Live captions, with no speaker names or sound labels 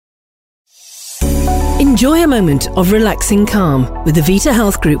Enjoy a moment of relaxing calm with the Vita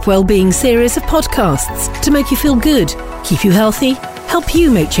Health Group Wellbeing series of podcasts to make you feel good, keep you healthy, help you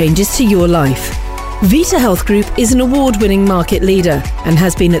make changes to your life. Vita Health Group is an award-winning market leader and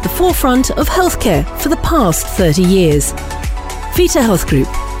has been at the forefront of healthcare for the past 30 years. Vita Health Group,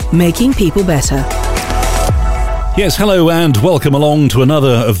 making people better. Yes, hello and welcome along to another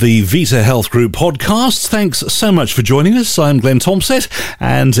of the Vita Health Group podcasts. Thanks so much for joining us. I'm Glenn Thompson,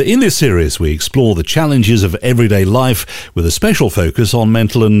 and in this series we explore the challenges of everyday life with a special focus on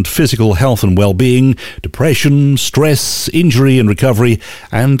mental and physical health and well-being, depression, stress, injury and recovery,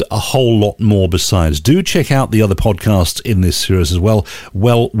 and a whole lot more besides. Do check out the other podcasts in this series as well.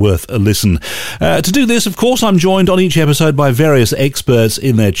 Well worth a listen. To do this, of course, I'm joined on each episode by various experts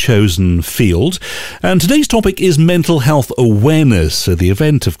in their chosen field, and today's topic is mental health awareness. So the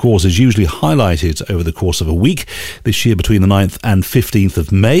event, of course, is usually highlighted over the course of a week, this year between the 9th and 15th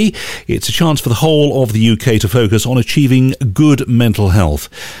of May. It's a chance for the whole of the UK to focus on achieving good mental health.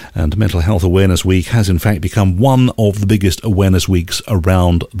 And Mental Health Awareness Week has in fact become one of the biggest awareness weeks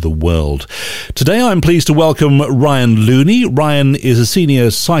around the world. Today I'm pleased to welcome Ryan Luney. Ryan is a senior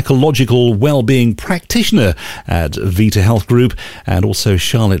psychological wellbeing practitioner at Vita Health Group, and also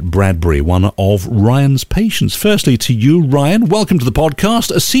Charlotte Bradbury, one of Ryan's patients. Firstly, to you, Ryan, welcome to the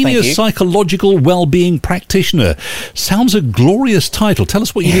podcast. A senior psychological wellbeing practitioner. Sounds a glorious title. Tell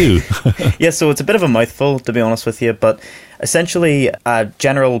us what you do. Yeah, so it's a bit of a mouthful, to be honest with you, but essentially a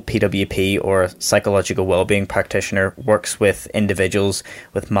general PWP or psychological wellbeing practitioner works with individuals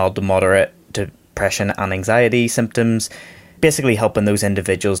with mild to moderate depression and anxiety symptoms, basically helping those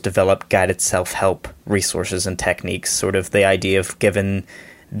individuals develop guided self-help resources and techniques, sort of the idea of giving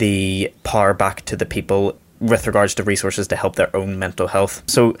the power back to the people with regards to resources to help their own mental health.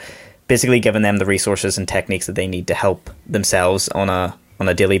 So basically giving them the resources and techniques that they need to help themselves on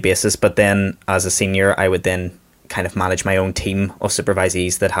a daily basis. But then as a senior, I would then kind of manage my own team of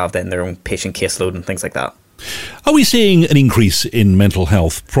supervisees that have then their own patient caseload and things like that. Are we seeing an increase in mental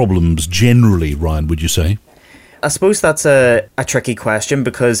health problems generally, Ryan, would you say? I suppose that's a tricky question,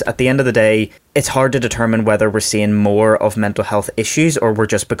 because at the end of the day, it's hard to determine whether we're seeing more of mental health issues or we're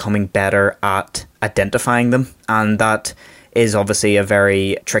just becoming better at identifying them. And that is obviously a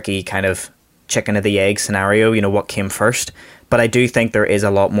very tricky kind of chicken or the egg scenario, what came first. But I do think there is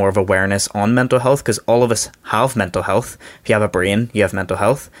a lot more of awareness on mental health, because all of us have mental health. If you have a brain, you have mental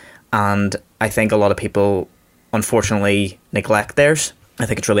health. And I think a lot of people, unfortunately, neglect theirs. I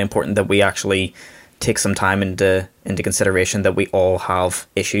think it's really important that we actually take some time into consideration that we all have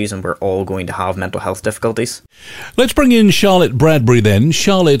issues and we're all going to have mental health difficulties. Let's bring in Charlotte Bradbury then.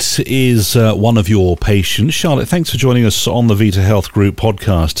 Charlotte is one of your patients. Charlotte, thanks for joining us on the Vita Health Group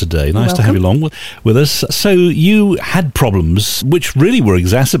podcast today. Nice to have you along with us. So you had problems which really were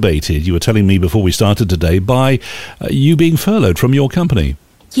exacerbated, you were telling me before we started today, by you being furloughed from your company.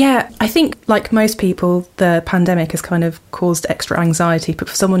 Yeah, I think like most people, the pandemic has kind of caused extra anxiety, but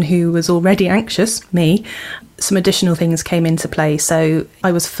for someone who was already anxious, me, some additional things came into play. So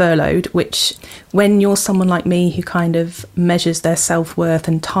I was furloughed, which when you're someone like me who kind of measures their self-worth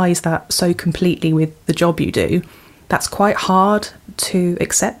and ties that so completely with the job you do, that's quite hard to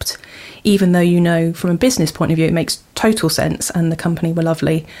accept, even though, from a business point of view, it makes total sense and the company were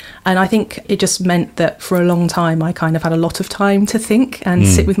lovely. And I think it just meant that for a long time, I kind of had a lot of time to think and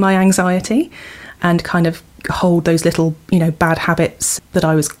sit with my anxiety and kind of hold those little, bad habits that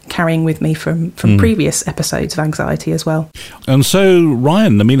I was carrying with me from previous episodes of anxiety as well. And so,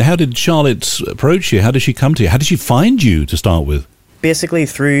 Ryan, how did Charlotte approach you? How did she come to you? How did she find you to start with? Basically,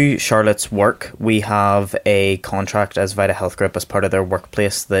 through Charlotte's work, we have a contract as Vita Health Group as part of their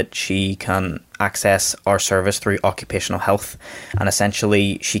workplace that she can access our service through occupational health. And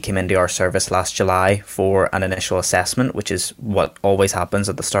essentially, she came into our service last July for an initial assessment, which is what always happens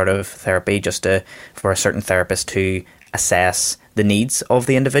at the start of therapy, just for a certain therapist to assess the needs of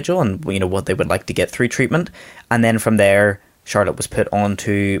the individual and what they would like to get through treatment. And then from there, Charlotte was put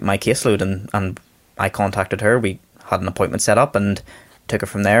onto my caseload and I contacted her. We had an appointment set up and took her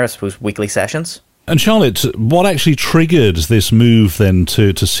from there, I suppose, weekly sessions. And Charlotte, what actually triggered this move then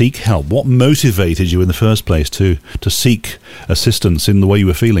to seek help? What motivated you in the first place to seek assistance in the way you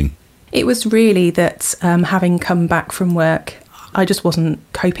were feeling? It was really that having come back from work, I just wasn't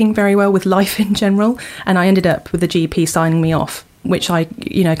coping very well with life in general, and I ended up with the GP signing me off, which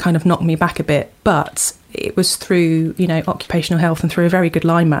kind of knocked me back a bit. But it was through, occupational health and through a very good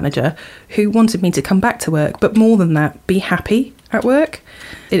line manager who wanted me to come back to work, but more than that, be happy at work.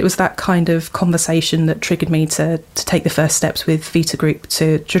 It was that kind of conversation that triggered me to take the first steps with Vita Group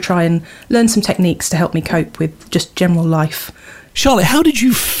to try and learn some techniques to help me cope with just general life Charlotte, how did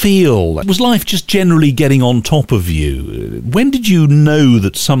you feel? Was life just generally getting on top of you? When did you know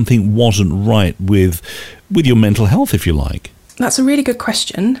that something wasn't right with your mental health, if you like? That's a really good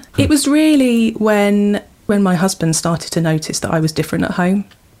question. It was really when my husband started to notice that I was different at home.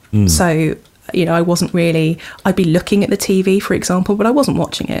 So, I wasn't really, I'd be looking at the TV, for example, but I wasn't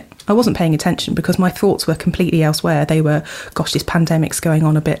watching it. I wasn't paying attention because my thoughts were completely elsewhere. They were, gosh, this pandemic's going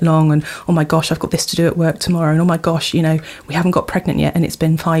on a bit long, and oh my gosh, I've got this to do at work tomorrow, and oh my gosh, we haven't got pregnant yet and it's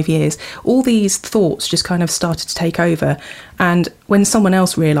been 5 years. All these thoughts just kind of started to take over. And when someone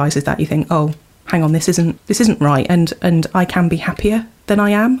else realises that, you think, oh, hang on, this isn't right, and I can be happier than I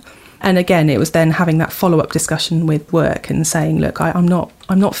am. And again, it was then having that follow-up discussion with work and saying, look, I'm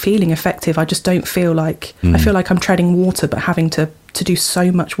not feeling effective. I just don't feel like, I feel like I'm treading water, but having to do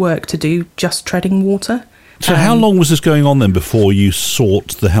so much work to do just treading water. So how long was this going on then before you sought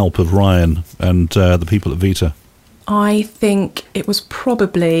the help of Ryan and the people at Vita? I think it was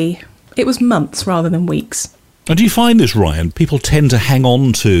months rather than weeks. And do you find this, Ryan? People tend to hang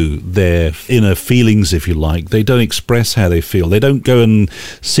on to their inner feelings, if you like. They don't express how they feel. They don't go and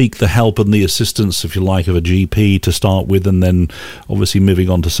seek the help and the assistance, if you like, of a GP to start with, and then obviously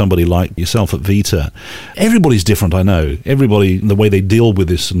moving on to somebody like yourself at Vita. Everybody's different, I know. Everybody, the way they deal with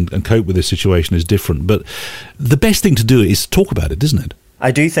this and cope with this situation is different. But the best thing to do is talk about it, isn't it?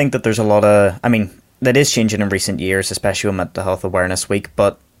 I do think that there's a lot of... that is changing in recent years, especially with Mental Health Awareness Week,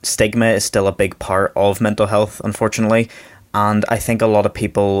 but stigma is still a big part of mental health, unfortunately, and I think a lot of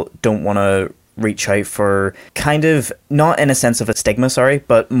people don't want to reach out for kind of, not in a sense of a stigma,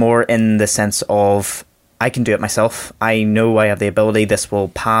 but more in the sense of, I can do it myself, I know I have the ability, this will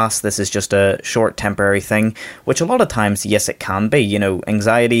pass, this is just a short temporary thing, which a lot of times, yes, it can be.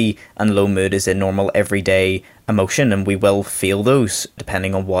 Anxiety and low mood is a normal everyday emotion, and we will feel those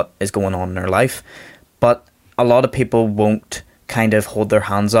depending on what is going on in our life, but a lot of people won't kind of hold their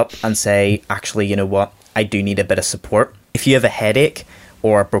hands up and say, actually, you know what, I do need a bit of support. If you have a headache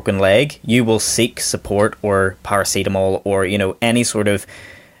or a broken leg, you will seek support or paracetamol or, any sort of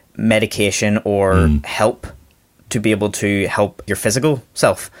medication or help to be able to help your physical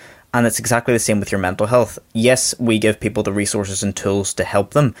self. And it's exactly the same with your mental health. Yes, we give people the resources and tools to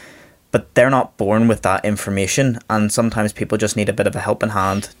help them, but they're not born with that information. And sometimes people just need a bit of a helping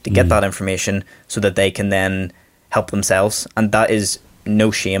hand to get that information so that they can then help themselves, and that is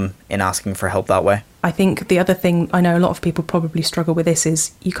no shame in asking for help that way. I think the other thing, I know a lot of people probably struggle with this,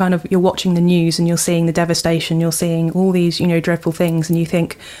 is you're watching the news and you're seeing the devastation, you're seeing all these, dreadful things, and you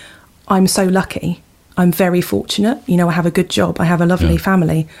think, I'm so lucky, I'm very fortunate, I have a good job, I have a lovely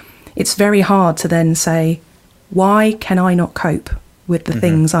family. It's very hard to then say, why can I not cope with the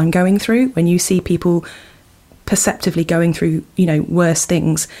things I'm going through, when you see people perceptively going through, worse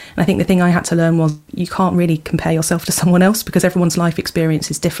things. And I think the thing I had to learn was you can't really compare yourself to someone else because everyone's life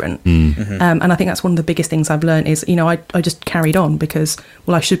experience is different. And I think that's one of the biggest things I've learned is, I just carried on because,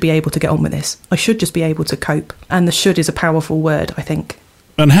 well, I should be able to get on with this. I should just be able to cope. And the should is a powerful word, I think.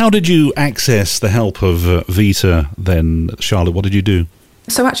 And how did you access the help of Vita then, Charlotte? What did you do?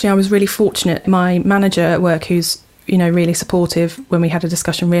 So actually, I was really fortunate. My manager at work, who's really supportive, when we had a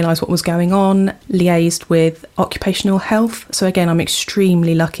discussion, realised what was going on, liaised with occupational health. So again, I'm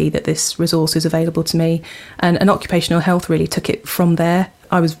extremely lucky that this resource is available to me. And occupational health really took it from there.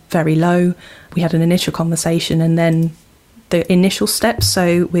 I was very low. We had an initial conversation and then the initial steps.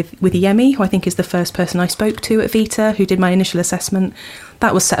 So with Yemi, who I think is the first person I spoke to at Vita, who did my initial assessment,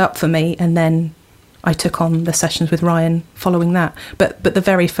 that was set up for me. And then I took on the sessions with Ryan following that. But the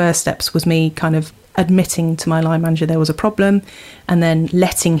very first steps was me kind of admitting to my line manager there was a problem and then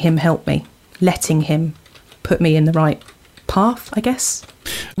letting him help me, letting him put me in the right path, I guess.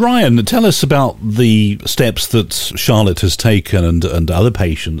 Ryan, tell us about the steps that Charlotte has taken and other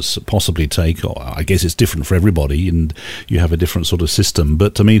patients possibly take. I guess it's different for everybody and you have a different sort of system,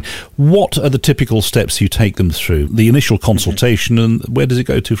 but what are the typical steps you take them through? The initial consultation and where does it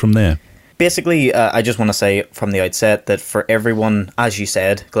go to from there? Basically, I just want to say from the outset that for everyone, as you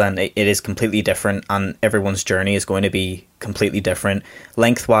said, Glenn, it is completely different and everyone's journey is going to be completely different,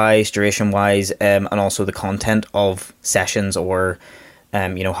 lengthwise, duration-wise, and also the content of sessions or,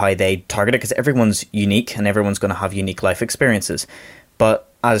 how they target it, because everyone's unique and everyone's going to have unique life experiences. But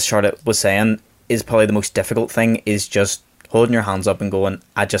as Charlotte was saying, is probably the most difficult thing is just holding your hands up and going,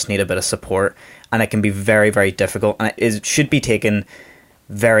 I just need a bit of support. And it can be very, very difficult. And it should be taken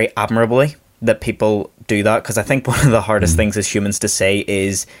very admirably that people do that, because I think one of the hardest things as humans to say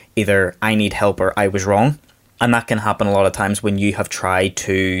is either I need help or I was wrong, and that can happen a lot of times when you have tried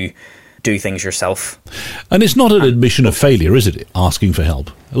to do things yourself. And it's not an admission of failure, is it, asking for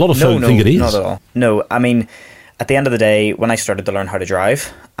help? A lot of folk think it is. Not at all. No, at the end of the day, when I started to learn how to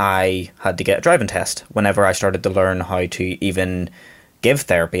drive, I had to get a driving test. Whenever I started to learn how to even give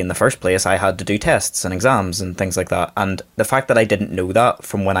therapy in the first place, I had to do tests and exams and things like that. And the fact that I didn't know that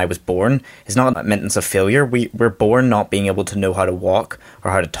from when I was born is not a maintenance of failure. We're born not being able to know how to walk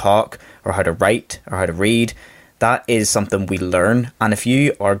or how to talk or how to write or how to read. That is something we learn. And if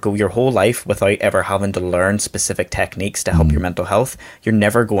you go your whole life without ever having to learn specific techniques to help your mental health, you're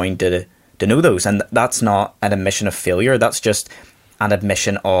never going to know those. And that's not an admission of failure. That's just an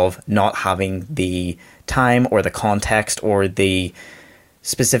admission of not having the time or the context or the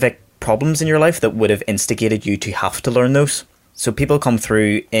specific problems in your life that would have instigated you to have to learn those. So people come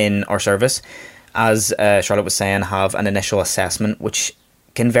through in our service, as Charlotte was saying, have an initial assessment, which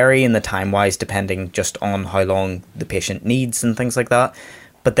can vary in the time-wise depending just on how long the patient needs and things like that.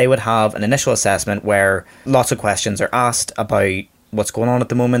 But they would have an initial assessment where lots of questions are asked about what's going on at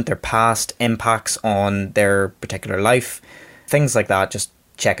the moment, their past impacts on their particular life, things like that, just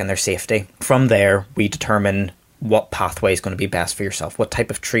checking their safety. From there, we determine what pathway is going to be best for yourself, what type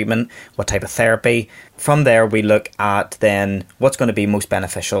of treatment, what type of therapy. From there, we look at then what's going to be most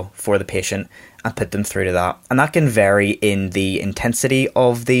beneficial for the patient and put them through to that. And that can vary in the intensity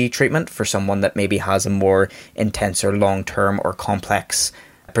of the treatment for someone that maybe has a more intense or long-term or complex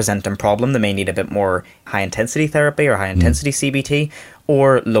presenting problem. They may need a bit more high-intensity therapy or high-intensity CBT,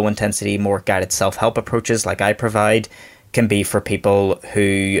 or low-intensity, more guided self-help approaches like I provide can be for people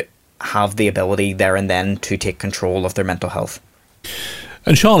who have the ability there and then to take control of their mental health.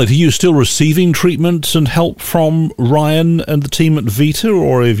 And Charlotte, are you still receiving treatment and help from Ryan and the team at Vita,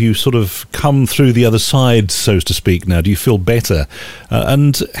 or have you sort of come through the other side, so to speak, now? Do you feel better?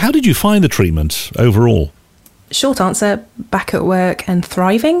 And how did you find the treatment overall? Short answer, back at work and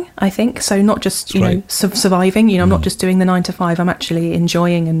thriving, I think. So not just, surviving, I'm not just doing the 9 to 5, I'm actually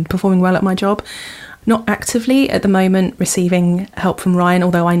enjoying and performing well at my job. Not actively at the moment receiving help from Ryan,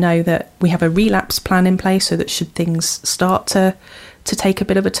 although I know that we have a relapse plan in place so that should things start to take a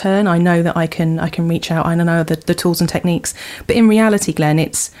bit of a turn, I know that I can reach out. I know the tools and techniques. But in reality, Glenn,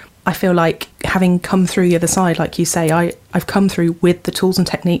 I feel like having come through the other side, like you say, I've come through with the tools and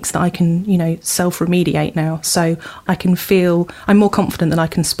techniques that I can, self-remediate now. So I can feel, I'm more confident that I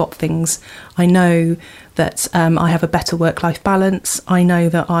can spot things. I know that I have a better work-life balance. I know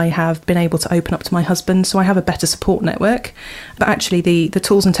that I have been able to open up to my husband, so I have a better support network. But actually the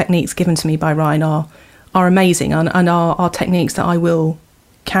tools and techniques given to me by Ryan are amazing and are techniques that I will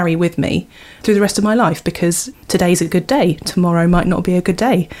carry with me through the rest of my life, because today's a good day, tomorrow might not be a good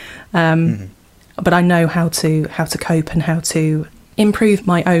day, but I know how to cope and how to improve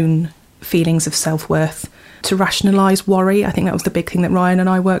my own feelings of self-worth, to rationalise worry. I think that was the big thing that Ryan and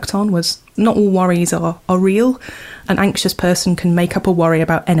I worked on, was not all worries are real. An anxious person can make up a worry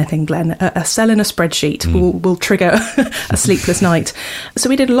about anything, Glenn. A cell in a spreadsheet will trigger a sleepless night. So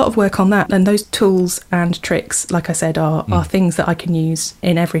we did a lot of work on that, and those tools and tricks, like I said, are things that I can use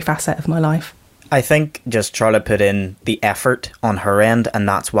in every facet of my life. I think just Charlotte put in the effort on her end, and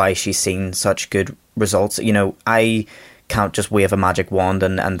that's why she's seen such good results. I can't just wave a magic wand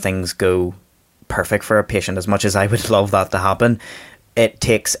and things go perfect for a patient, as much as I would love that to happen. It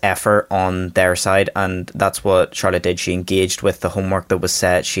takes effort on their side, and that's what Charlotte did. She engaged with the homework that was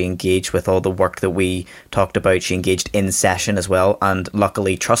set, she engaged with all the work that we talked about, she engaged in session as well, and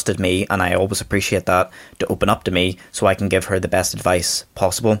luckily trusted me, and I always appreciate that, to open up to me so I can give her the best advice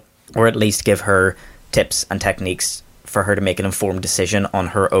possible, or at least give her tips and techniques for her to make an informed decision on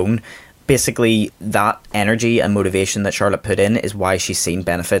her own. Basically, that energy and motivation that Charlotte put in is why she's seen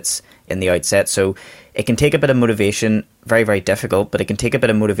benefits in the outset. So it can take a bit of motivation, very, very difficult, but it can take a bit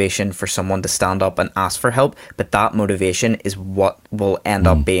of motivation for someone to stand up and ask for help. But that motivation is what will end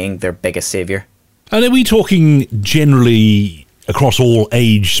up being their biggest saviour. And are we talking generally across all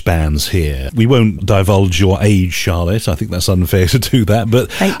age spans here? We won't divulge your age, Charlotte. I think that's unfair to do that.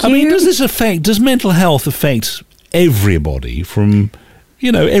 But Thank you. I mean, does mental health affect everybody from,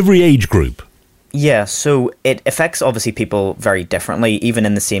 every age group? Yeah, so it affects obviously people very differently. Even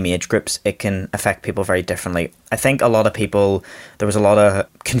in the same age groups, it can affect people very differently. I think a lot of people, there was a lot of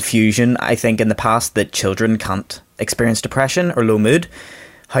confusion, I think, in the past that children can't experience depression or low mood.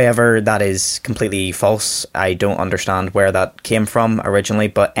 However, that is completely false. I don't understand where that came from originally,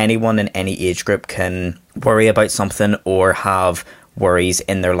 but anyone in any age group can worry about something or have worries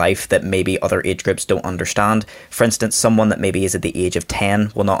in their life that maybe other age groups don't understand. For instance, someone that maybe is at the age of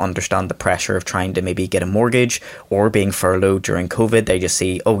 10 will not understand the pressure of trying to maybe get a mortgage or being furloughed during COVID. They just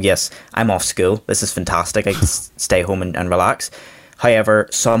see, oh yes, I'm off school, this is fantastic, I can stay home and relax. However,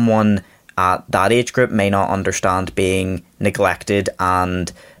 someone at that age group may not understand being neglected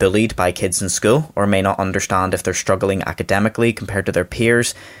and bullied by kids in school, or may not understand if they're struggling academically compared to their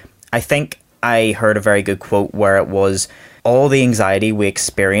peers. I think I heard a very good quote where it was, all the anxiety we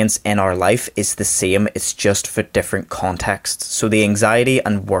experience in our life is the same, it's just for different contexts. So the anxiety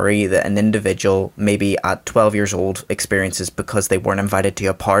and worry that an individual maybe at 12 years old experiences because they weren't invited to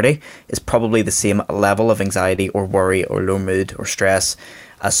a party is probably the same level of anxiety or worry or low mood or stress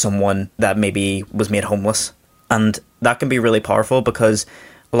as someone that maybe was made homeless. And that can be really powerful, because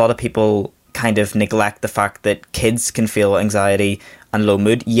a lot of people kind of neglect the fact that kids can feel anxiety and low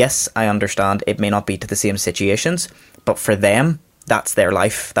mood. Yes, I understand it may not be to the same situations, but for them, that's their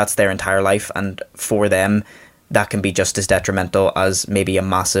life, that's their entire life, and for them, that can be just as detrimental as maybe a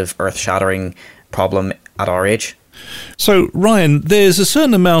massive earth-shattering problem at our age. So, Ryan, there's a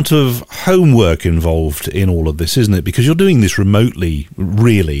certain amount of homework involved in all of this, isn't it? Because you're doing this remotely,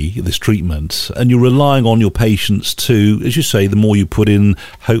 really, this treatment, and you're relying on your patients to, as you say, the more you put in,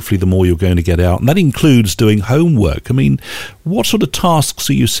 hopefully the more you're going to get out. And that includes doing homework. I mean, what sort of tasks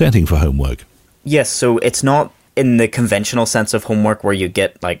are you setting for homework? Yes, so it's not in the conventional sense of homework where you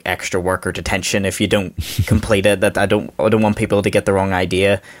get like extra work or detention if you don't complete it. That I don't want people to get the wrong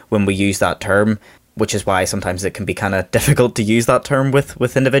idea when we use that term, which is why sometimes it can be kind of difficult to use that term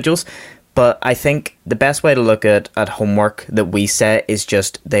with individuals. But I think the best way to look at homework that we set is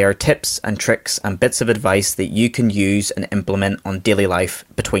just they are tips and tricks and bits of advice that you can use and implement on daily life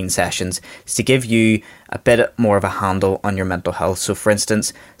between sessions. It's to give you a bit more of a handle on your mental health. So for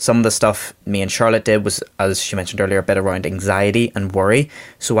instance, some of the stuff me and Charlotte did was, as she mentioned earlier, a bit around anxiety and worry.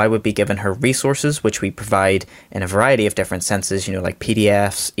 So I would be giving her resources, which we provide in a variety of different senses, you know, like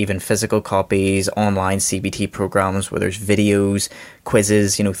PDFs, even physical copies, online CBT programs where there's videos,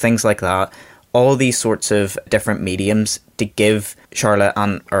 quizzes, you know, things like that. All these sorts of different mediums to give Charlotte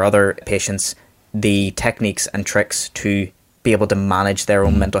and our other patients the techniques and tricks to be able to manage their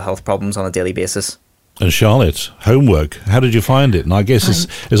own mental health problems on a daily basis. And Charlotte, homework, how did you find it? And I guess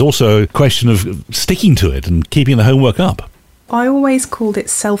there's also a question of sticking to it and keeping the homework up. I always called it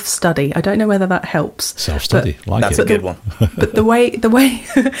self-study. I don't know whether that helps. Self-study, that's a good one. But the way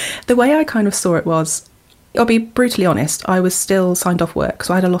I kind of saw it was, I'll be brutally honest, I was still signed off work,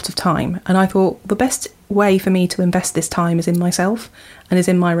 so I had a lot of time. And I thought the best way for me to invest this time is in myself and is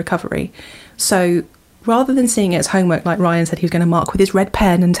in my recovery. So rather than seeing it as homework, like Ryan said he was going to mark with his red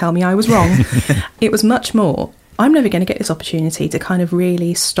pen and tell me I was wrong, it was much more, I'm never going to get this opportunity to kind of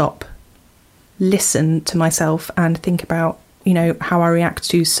really stop, listen to myself and think about, you know, how I react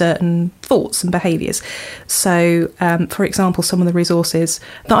to certain thoughts and behaviours. So, for example, some of the resources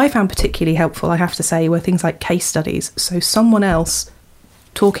that I found particularly helpful, I have to say, were things like case studies. So someone else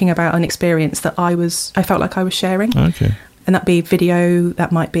talking about an experience that I felt like I was sharing. Okay. And that'd be video,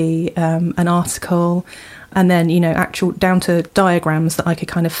 that might be an article, and then, you know, actual down to diagrams that I could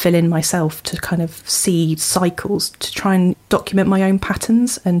kind of fill in myself to kind of see cycles, to try and document my own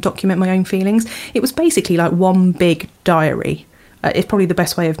patterns and document my own feelings. It was basically like one big diary. It's probably the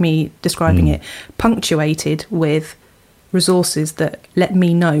best way of me describing it, punctuated with resources that let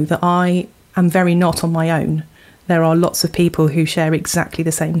me know that I am very not on my own. There are lots of people who share exactly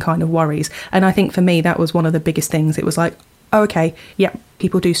the same kind of worries. And I think for me, that was one of the biggest things. It was like, oh, okay, yeah,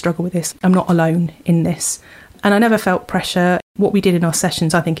 people do struggle with this. I'm not alone in this. And I never felt pressure. What we did in our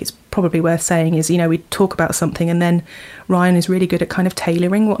sessions, I think it's probably worth saying, is, you know, we'd talk about something and then Ryan is really good at kind of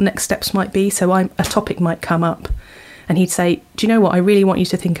tailoring what next steps might be. So a topic might come up and he'd say, do you know what, I really want you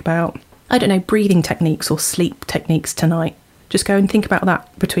to think about, I don't know, breathing techniques or sleep techniques tonight. Just go and think about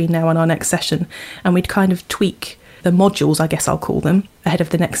that between now and our next session. And we'd kind of tweak the modules, I guess I'll call them, ahead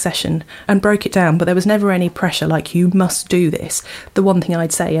of the next session and broke it down. But there was never any pressure like, you must do this. The one thing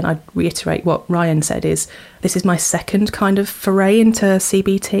I'd say, and I'd reiterate what Ryan said, is this is my second kind of foray into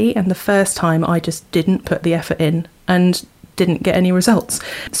CBT. And the first time I just didn't put the effort in and didn't get any results.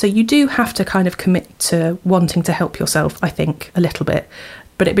 So you do have to kind of commit to wanting to help yourself, I think, a little bit.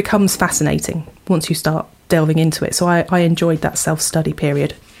 But it becomes fascinating once you start delving into it. So I enjoyed that self-study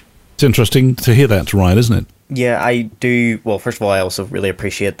period. It's interesting to hear that, Ryan, isn't it? Yeah, I do. Well, first of all, I also really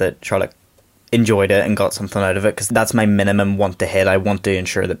appreciate that Charlotte enjoyed it and got something out of it, because that's my minimum want to hit. I want to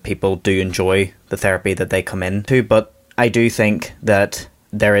ensure that people do enjoy the therapy that they come into. But I do think that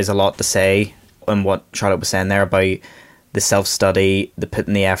there is a lot to say on what Charlotte was saying there about the self-study, the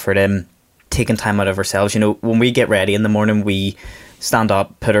putting the effort in, taking time out of ourselves. You know, when we get ready in the morning, we stand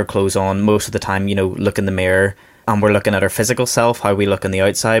up, put our clothes on, most of the time, you know, look in the mirror and we're looking at our physical self, how we look on the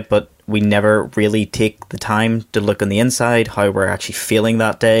outside, but we never really take the time to look on the inside, how we're actually feeling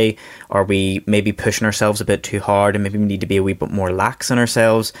that day. Are we maybe pushing ourselves a bit too hard and maybe we need to be a wee bit more lax on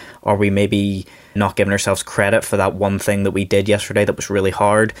ourselves? Are we maybe not giving ourselves credit for that one thing that we did yesterday that was really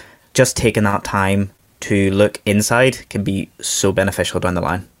hard? Just taking that time to look inside can be so beneficial down the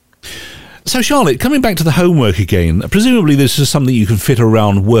line. So Charlotte, coming back to the homework again, presumably this is something you can fit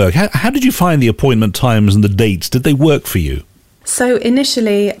around work. How did you find the appointment times and the dates? Did they work for you? So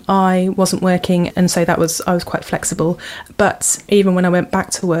initially I wasn't working, and so I was quite flexible. But even when I went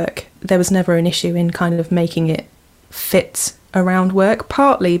back to work, there was never an issue in kind of making it fit around work,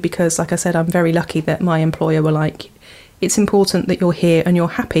 partly because, like I said, I'm very lucky that my employer were like, it's important that you're here and you're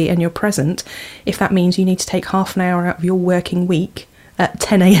happy and you're present. If that means you need to take half an hour out of your working week at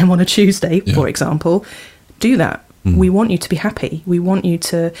 10 a.m. on a Tuesday, for example, do that. We want you to be happy. We want you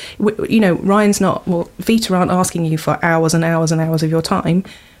to, Vita aren't asking you for hours and hours and hours of your time.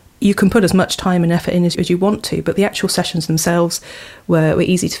 You can put as much time and effort in as you want to, but the actual sessions themselves were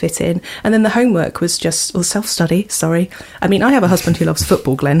easy to fit in. And then the homework was just, self-study, sorry. I mean, I have a husband who loves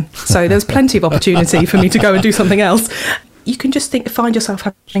football, Glenn, so there's plenty of opportunity for me to go and do something else. You can just find yourself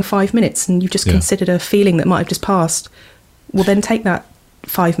having 5 minutes and you've just considered a feeling that might have just passed. Well, then take that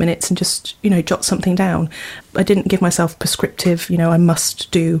 5 minutes and just, jot something down. I didn't give myself prescriptive, I must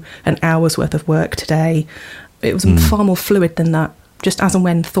do an hour's worth of work today. It was far more fluid than that. Just as and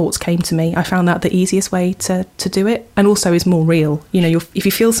when thoughts came to me, I found that the easiest way to do it, and also is more real. If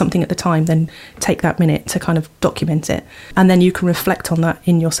you feel something at the time, then take that minute to kind of document it, and then you can reflect on that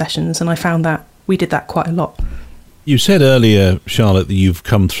in your sessions. And I found that we did that quite a lot. You said earlier, Charlotte, that you've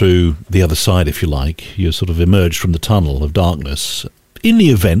come through the other side, if you like. You sort of emerged from the tunnel of darkness. In the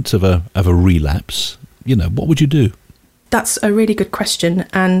event of a relapse, what would you do? That's a really good question.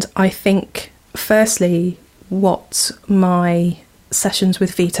 And I think, firstly, what my sessions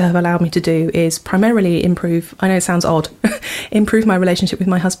with Vita have allowed me to do is primarily improve, I know it sounds odd, improve my relationship with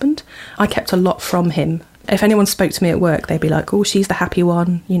my husband. I kept a lot from him. If anyone spoke to me at work, they'd be like, oh, she's the happy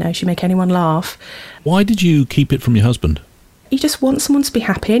one, she make anyone laugh. Why did you keep it from your husband? You just want someone to be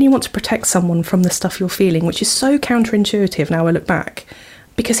happy, and you want to protect someone from the stuff you're feeling, which is so counterintuitive now I look back,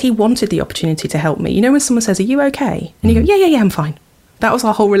 because he wanted the opportunity to help me. When someone says, are you okay? And you go, yeah, I'm fine. That was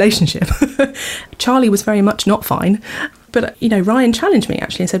our whole relationship. Charlie was very much not fine. But, Ryan challenged me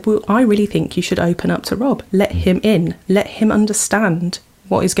actually and said, well, I really think you should open up to Rob. Let him in. Let him understand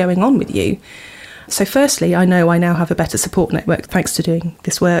what is going on with you. So firstly, I know I now have a better support network thanks to doing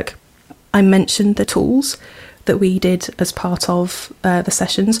this work. I mentioned the tools that we did as part of the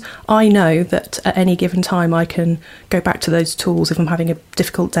sessions. I know that at any given time I can go back to those tools if I'm having a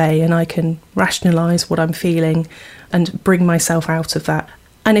difficult day, and I can rationalise what I'm feeling and bring myself out of that.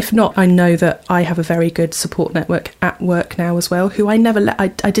 And if not, I know that I have a very good support network at work now as well, who I never I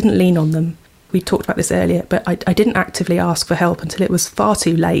didn't lean on them. We talked about this earlier, but I didn't actively ask for help until it was far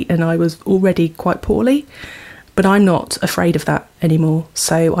too late and I was already quite poorly. But I'm not afraid of that anymore.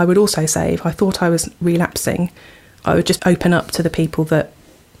 So I would also say if I thought I was relapsing, I would just open up to the people that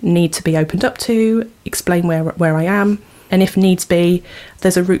need to be opened up to, explain where I am. And if needs be,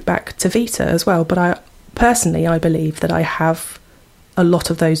 there's a route back to Vita as well. But I believe that I have a lot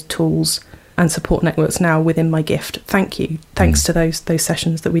of those tools and support networks now within my gift. Thank you. Thanks to those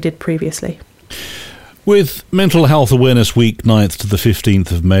sessions that we did previously. With Mental Health Awareness Week 9th to the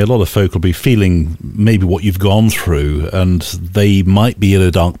 15th of May, a lot of folk will be feeling maybe what you've gone through, and they might be in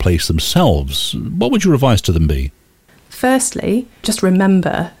a dark place themselves. What would your advice to them be? Firstly, just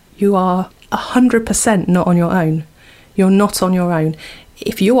remember you are 100% not on your own. You're not on your own.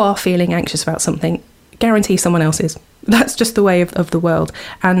 If you are feeling anxious about something, guarantee someone else is. That's just the way of the world.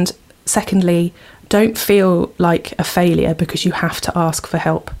 And secondly, don't feel like a failure because you have to ask for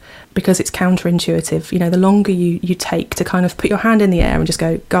help, because it's counterintuitive. The longer you take to kind of put your hand in the air and just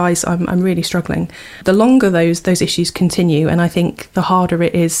go, guys, I'm really struggling, the longer those issues continue. And I think the harder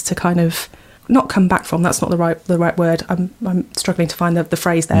it is to kind of not come back from. That's not the right word. I'm struggling to find the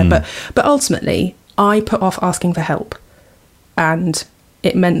phrase there. But ultimately, I put off asking for help, and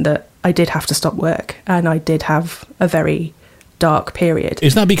it meant that I did have to stop work, and I did have a very dark period.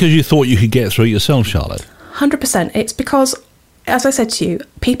 Is that because you thought you could get through it yourself, Charlotte? 100%. It's because, as I said to you,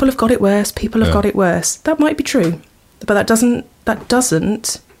 people have got it worse. People have got it worse. That might be true, but that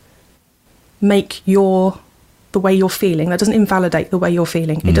doesn't make the way you're feeling. That doesn't invalidate the way you're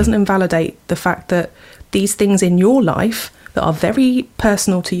feeling. It doesn't invalidate the fact that these things in your life that are very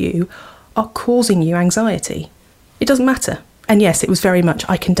personal to you are causing you anxiety. It doesn't matter. And yes, it was very much,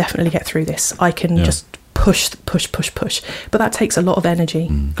 I can definitely get through this. I can just push. But that takes a lot of energy,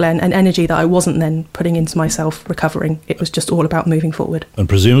 Glenn, and energy that I wasn't then putting into myself recovering. It was just all about moving forward. And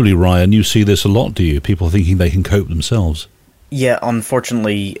presumably, Ryan, you see this a lot, do you? People thinking they can cope themselves. Yeah,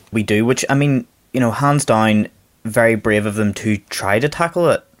 unfortunately we do, which, I mean, hands down, very brave of them to try to tackle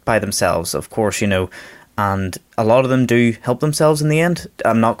it by themselves, of course, and a lot of them do help themselves in the end.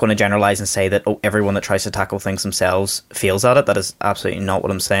 I'm not going to generalise and say that, everyone that tries to tackle things themselves fails at it. That is absolutely not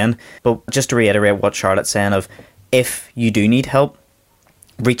what I'm saying. But just to reiterate what Charlotte's saying of, if you do need help,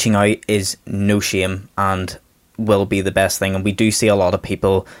 reaching out is no shame and will be the best thing. And we do see a lot of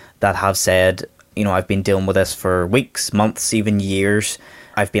people that have said, I've been dealing with this for weeks, months, even years.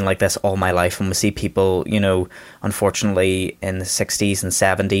 I've been like this all my life. And we see people, unfortunately in the 60s and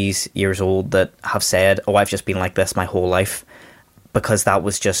 70s years old that have said, I've just been like this my whole life, because that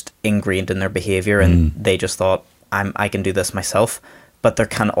was just ingrained in their behaviour and they just thought, I can do this myself. But there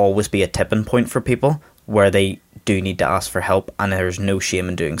can always be a tipping point for people where they do need to ask for help, and there's no shame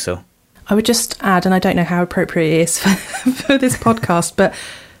in doing so. I would just add, and I don't know how appropriate it is for this podcast, but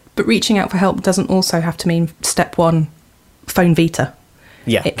reaching out for help doesn't also have to mean step one, phone Vita.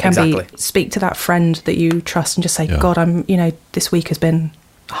 Yeah, it can exactly. be speak to that friend that you trust and just say, God, this week has been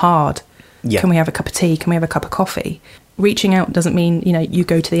hard. Yeah. Can we have a cup of tea? Can we have a cup of coffee? Reaching out doesn't mean, you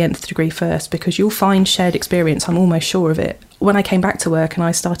go to the nth degree first, because you'll find shared experience. I'm almost sure of it. When I came back to work and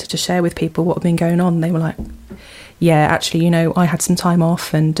I started to share with people what had been going on, they were like, yeah, actually, I had some time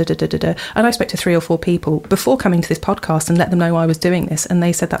off and da-da-da-da-da. And I spoke to 3 or 4 people before coming to this podcast and let them know I was doing this. And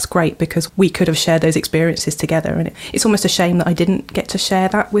they said, that's great, because we could have shared those experiences together. And it's almost a shame that I didn't get to share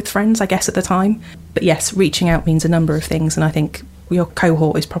that with friends, I guess, at the time. But yes, reaching out means a number of things. And I think your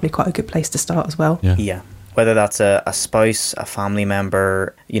cohort is probably quite a good place to start as well. Yeah. Whether that's a spouse, a family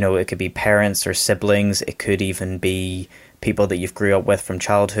member, it could be parents or siblings. It could even be people that you've grew up with from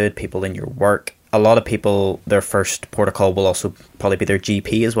childhood, people in your work. A lot of people, their first port of call will also probably be their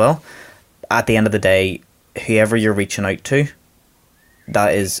GP as well. At the end of the day, whoever you're reaching out to,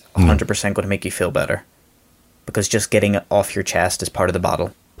 that is 100% going to make you feel better, because just getting it off your chest is part of the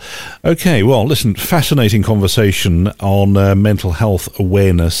battle. Okay, well, listen, fascinating conversation on mental health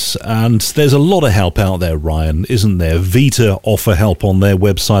awareness, and there's a lot of help out there, Ryan, isn't there? Vita offer help on their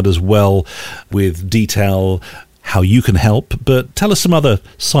website as well, with detail how you can help, but tell us some other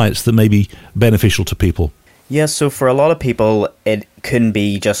sites that may be beneficial to people. Yeah, so for a lot of people, it couldn't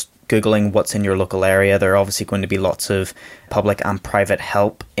be just Googling what's in your local area. There are obviously going to be lots of public and private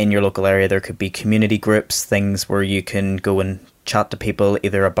help in your local area. There could be community groups, things where you can go and chat to people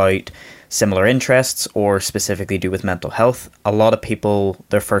either about similar interests or specifically do with mental health. A lot of people,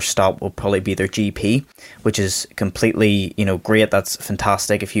 their first stop will probably be their GP, which is completely, great. That's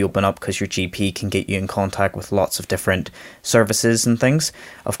fantastic if you open up, because your GP can get you in contact with lots of different services and things.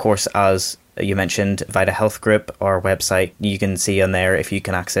 Of course, as you mentioned, Vita Health Group, our website, you can see on there if you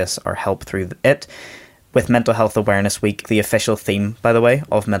can access our help through it. With Mental Health Awareness Week, the official theme, by the way,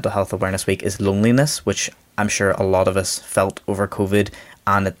 of Mental Health Awareness Week is loneliness, which I'm sure a lot of us felt over COVID,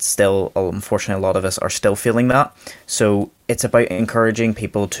 and it's still, unfortunately, a lot of us are still feeling that. So it's about encouraging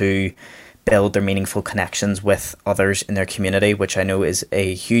people to build their meaningful connections with others in their community, which I know is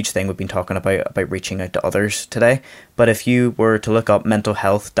a huge thing we've been talking about reaching out to others today. But if you were to look up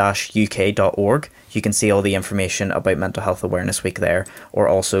mentalhealth-uk.org, you can see all the information about Mental Health Awareness Week there, or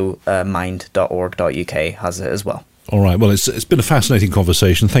also mind.org.uk has it as well. All right, well, it's been a fascinating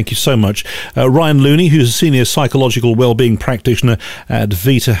conversation. Thank you so much. Ryan Luney, who's a senior psychological wellbeing practitioner at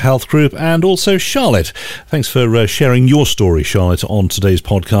Vita Health Group, and also Charlotte. Thanks for sharing your story, Charlotte, on today's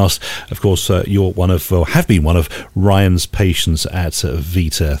podcast. Of course, you're have been one of Ryan's patients at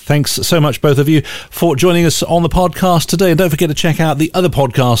Vita. Thanks so much, both of you, for joining us on the podcast today. And don't forget to check out the other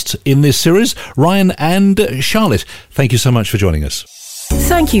podcasts in this series, Ryan and Charlotte. Thank you so much for joining us.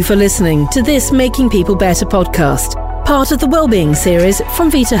 Thank you for listening to this Making People Better podcast, part of the Wellbeing series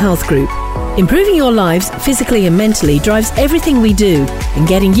from Vita Health Group. Improving your lives physically and mentally drives everything we do, and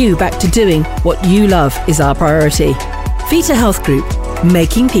getting you back to doing what you love is our priority. Vita Health Group,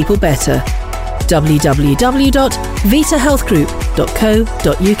 making people better.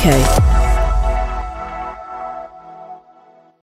 www.vitahealthgroup.co.uk